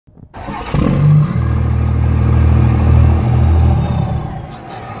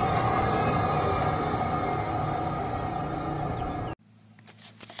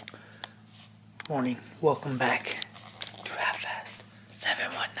morning. Welcome back to Half-Fast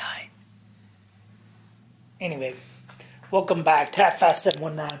 719. Anyway, welcome back to Half-Fast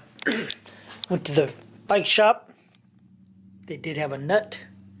 719. Went to the bike shop. They did have a nut.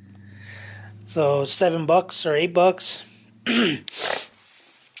 So $7 or $8.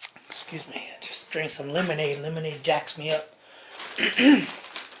 Excuse me. I just drank some lemonade. Lemonade jacks me up.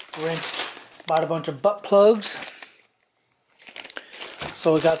 Bought a bunch of butt plugs.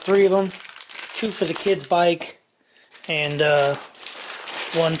 So we got 3 of them. 2 for the kid's bike and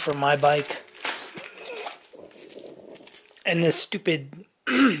 1 for my bike. And this stupid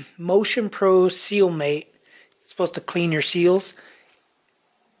Motion Pro Seal Mate. It's supposed to clean your seals.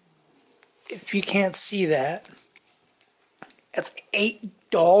 If you can't see that, that's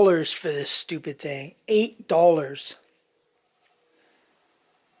 $8 for this stupid thing. $8.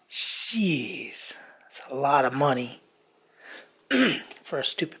 Jeez, that's a lot of money for a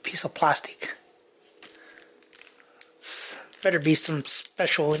stupid piece of plastic. Better be some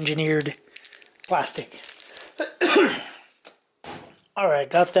special engineered plastic. Alright,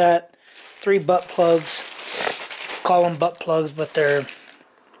 got that. 3 butt plugs. Call them butt plugs, but they're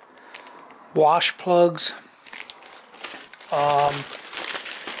wash plugs.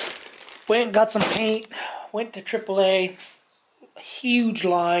 Went and got some paint. Went to AAA. Huge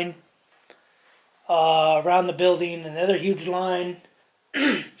line around the building. Another huge line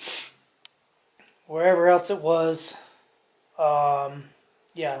wherever else it was.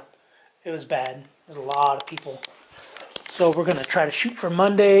 Yeah, it was bad. There's a lot of people. So we're going to try to shoot for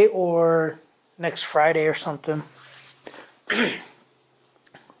Monday or next Friday or something.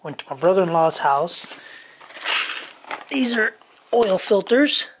 Went to my brother-in-law's house. These are oil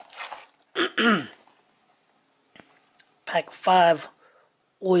filters. Pack of 5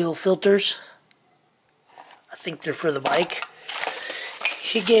 oil filters. I think they're for the bike.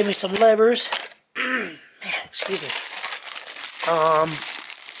 He gave me some levers. Man, excuse me.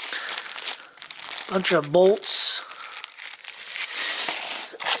 Bunch of bolts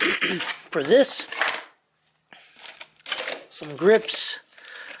for this. Some grips.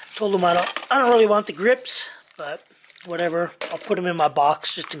 Told him I don't really want the grips, but whatever. I'll put them in my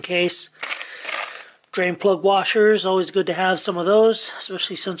box just in case. Drain plug washers, always good to have some of those,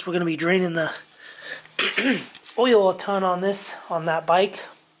 especially since we're going to be draining the oil a ton on that bike,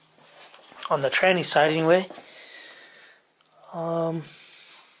 on the tranny side anyway. I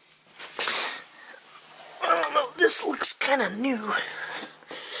don't know, this looks kind of new,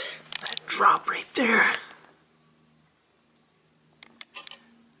 that drop right there.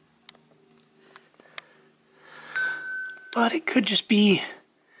 But it could just be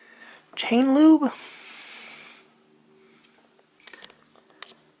chain lube.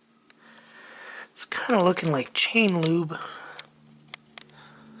 It's kind of looking like chain lube.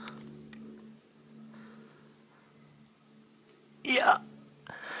 Yeah.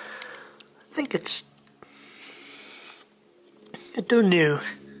 I think it's... I don't know.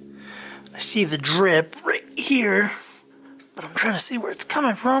 I see the drip right here, but I'm trying to see where it's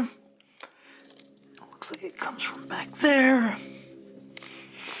coming from. It looks like it comes from back there.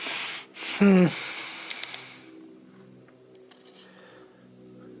 I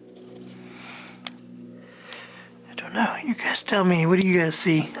don't know. You guys tell me. What do you guys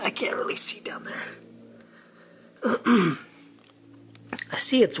see? I can't really see down there. I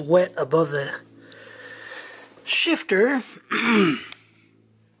see it's wet above the shifter.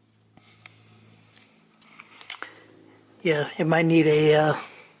 Yeah, it might need a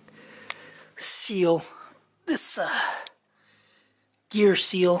seal. This gear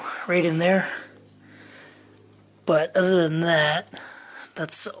seal right in there. But other than that,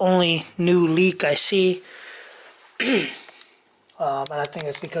 that's the only new leak I see. And I think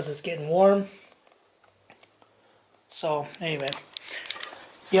it's because it's getting warm. So anyway,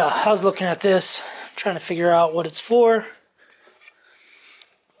 yeah, I was looking at this, trying to figure out what it's for.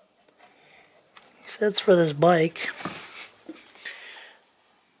 He said it's for this bike,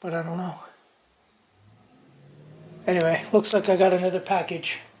 but I don't know. Anyway, looks like I got another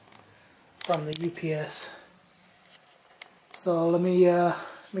package from the UPS. So let me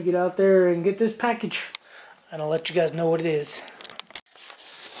get out there and get this package, and I'll let you guys know what it is.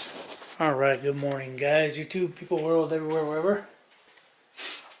 Alright, good morning guys, YouTube, people, world, everywhere, wherever.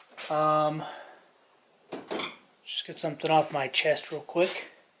 Just get something off my chest real quick.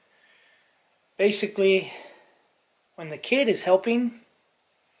 Basically, when the kid is helping,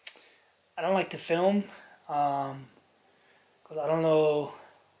 I don't like to film. Because I don't know,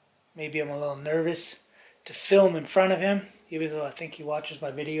 maybe I'm a little nervous to film in front of him, even though I think he watches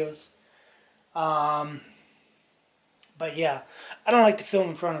my videos. But yeah, I don't like to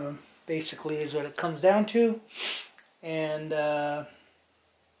film in front of him. basically is what it comes down to. And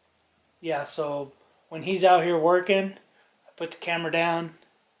yeah, so when he's out here working, I put the camera down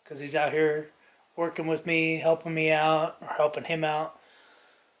because he's out here working with me, helping me out, or helping him out.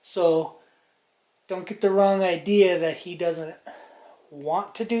 So don't get the wrong idea that he doesn't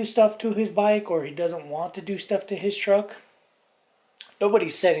want to do stuff to his bike or he doesn't want to do stuff to his truck.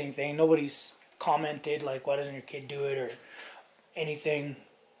 Nobody's said anything. Nobody's commented like, why doesn't your kid do it, or anything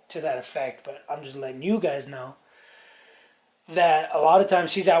to that effect. But I'm just letting you guys know that a lot of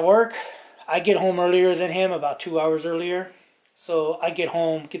times he's at work. I get home earlier than him, about 2 hours earlier. So I get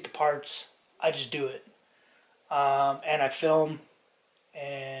home, get the parts, I just do it. And I film,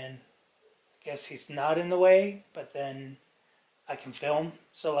 and I guess he's not in the way, but then I can film.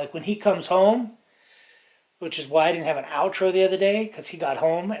 So like when he comes home, which is why I didn't have an outro the other day, because he got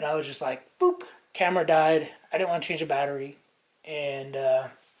home and I was just like, boop, camera died. I didn't want to change the battery. And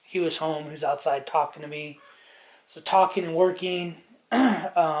he was home, he was outside talking to me. So talking and working,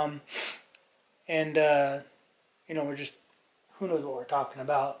 and you know, we're just, who knows what we're talking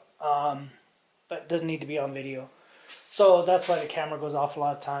about, but it doesn't need to be on video. So that's why the camera goes off a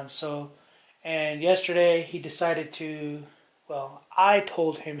lot of times. So, and yesterday he decided to, well, I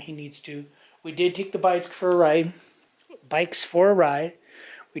told him he needs to. We did take the bikes for a ride.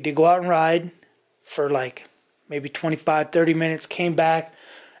 We did go out and ride for like maybe 25, 30 minutes. Came back,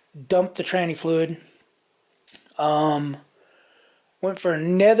 dumped the tranny fluid. Went for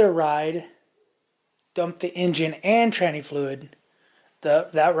another ride. Dumped the engine and tranny fluid.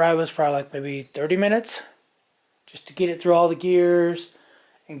 That ride was probably like maybe 30 minutes. Just to get it through all the gears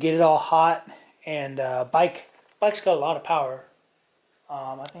and get it all hot. And bike's got a lot of power.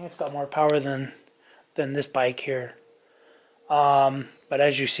 I think it's got more power than this bike here. But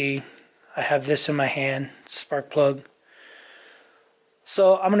as you see, I have this in my hand, spark plug.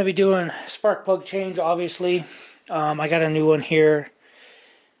 So I'm going to be doing spark plug change, obviously. I got a new one here.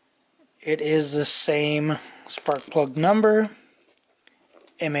 It is the same spark plug number,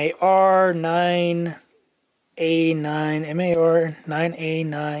 MAR9A9,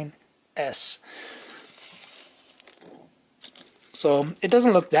 MAR9A9S. So it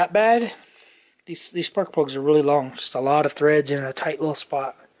doesn't look that bad. These spark plugs are really long, just a lot of threads in a tight little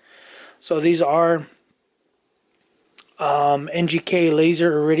spot. So these are NGK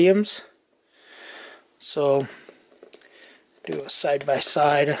laser iridiums. So do a side by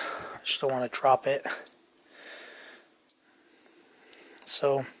side. I just don't want to drop it.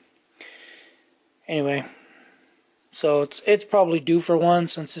 So anyway, so it's probably due for one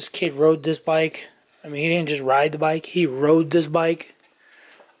since this kid rode this bike. I mean, he didn't just ride the bike, he rode this bike.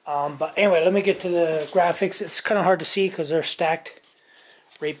 But anyway, let me get to the graphics. It's kind of hard to see because they're stacked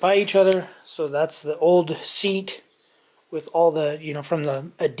right by each other. So that's the old seat with all the, you know, from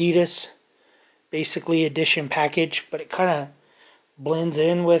the Adidas basically edition package, but it kind of blends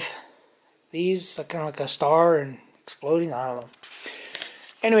in with these, kind of like a star and exploding. I don't know.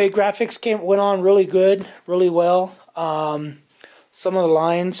 Anyway, graphics went on really good, really well. Some of the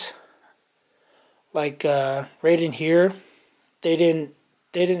lines, like right in here, they didn't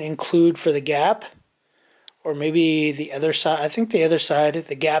include for the gap, or maybe the other side. I think the other side,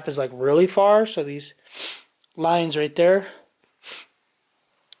 the gap is like really far, so these lines right there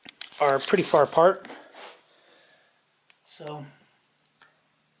are pretty far apart. So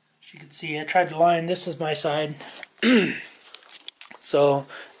as you can see, I tried to line, this is my side. So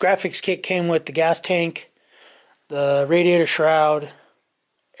graphics kit came with the gas tank, the radiator shroud,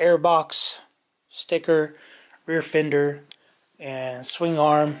 air box, sticker, rear fender, and swing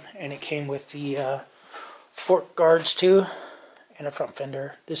arm, and it came with the fork guards too, and a front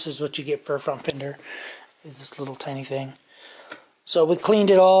fender. This is what you get for a front fender, is this little tiny thing. So we cleaned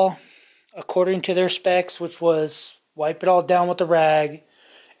it all according to their specs, which was wipe it all down with the rag,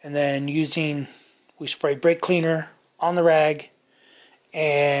 and then we sprayed brake cleaner on the rag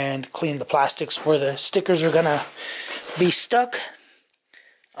and cleaned the plastics where the stickers are gonna be stuck.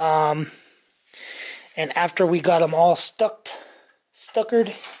 And after we got them all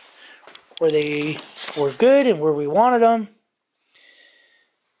stuckered where they were good and where we wanted them,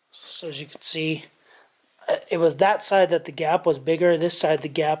 so as you can see, it was that side that the gap was bigger. This side the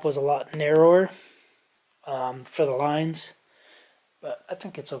gap was a lot narrower for the lines, but I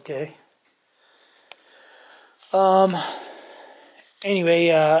think it's okay. Anyway,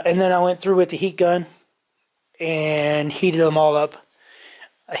 and then I went through with the heat gun and heated them all up.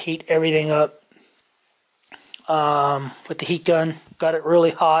 I heat everything up with the heat gun, got it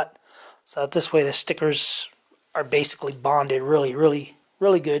really hot, so that this way the stickers are basically bonded really, really,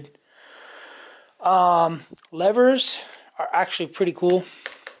 really good. Levers are actually pretty cool.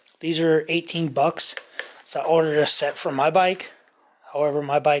 These are 18 bucks. So I ordered a set for my bike. However,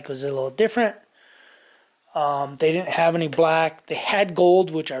 my bike was a little different. They didn't have any black. They had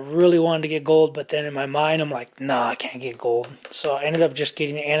gold, which I really wanted to get gold, but then in my mind, I'm like, nah, I can't get gold. So I ended up just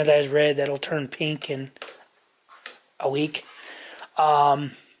getting the anodized red. That'll turn pink in a week.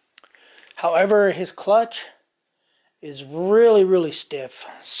 However, his clutch is really, really stiff.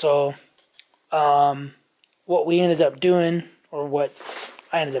 So what we ended up doing, or what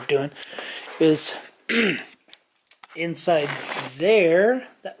I ended up doing, is inside there,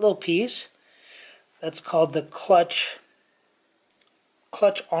 that little piece, that's called the clutch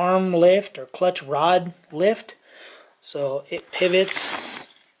arm lift or clutch rod lift. So it pivots.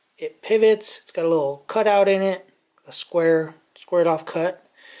 It's got a little cutout in it, a squared off cut,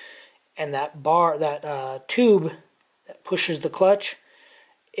 and that bar, that tube that pushes the clutch,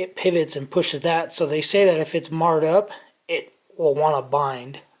 it pivots and pushes that. So they say that if it's marred up, it will want to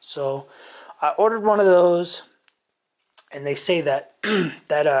bind. So I ordered one of those, and they say that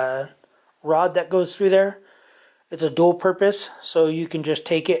that rod that goes through there, it's a dual purpose, so you can just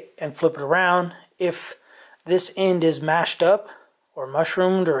take it and flip it around. If this end is mashed up or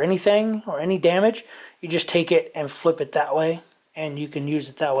mushroomed or anything or any damage, you just take it and flip it that way, and you can use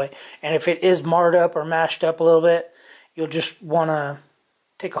it that way. And if it is marred up or mashed up a little bit, you'll just want to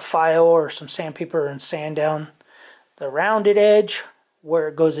take a file or some sandpaper and sand down the rounded edge where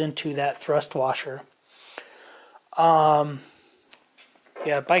it goes into that thrust washer.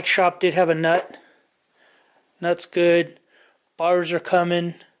 Yeah, bike shop did have a nut. Nut's good. Bars are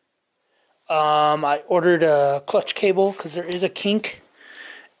coming. I ordered a clutch cable because there is a kink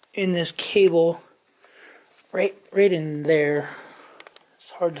in this cable right in there.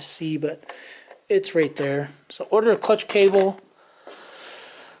 It's hard to see, but it's right there. So ordered a clutch cable.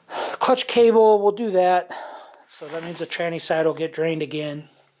 Clutch cable, we'll do that. So that means the tranny side will get drained again.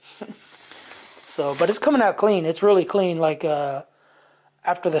 So, but it's coming out clean. It's really clean. Like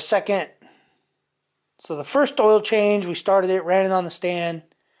after the second, so the first oil change, we started it, ran it on the stand,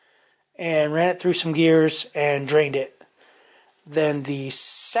 and ran it through some gears and drained it. Then the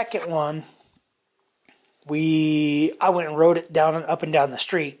second one, I went and rode it up and down the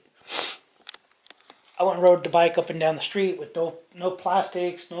street. I went and rode the bike up and down the street with no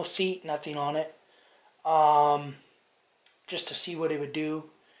plastics, no seat, nothing on it, just to see what it would do.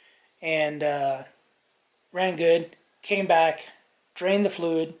 And ran good, came back, drained the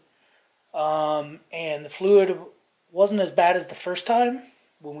fluid, and the fluid wasn't as bad as the first time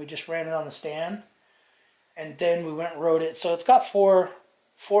when we just ran it on the stand. And then we went and rode it. So it's got four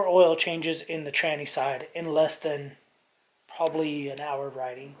oil changes in the tranny side in less than probably an hour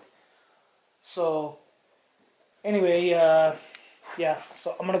riding. So anyway, yeah,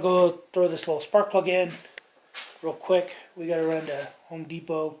 so I'm going to go throw this little spark plug in real quick. We got to run to Home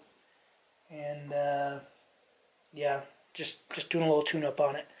Depot. And yeah, just doing a little tune-up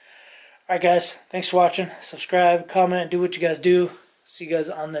on it. Alright guys, thanks for watching. Subscribe, comment, do what you guys do. See you guys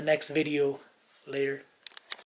on the next video. Later.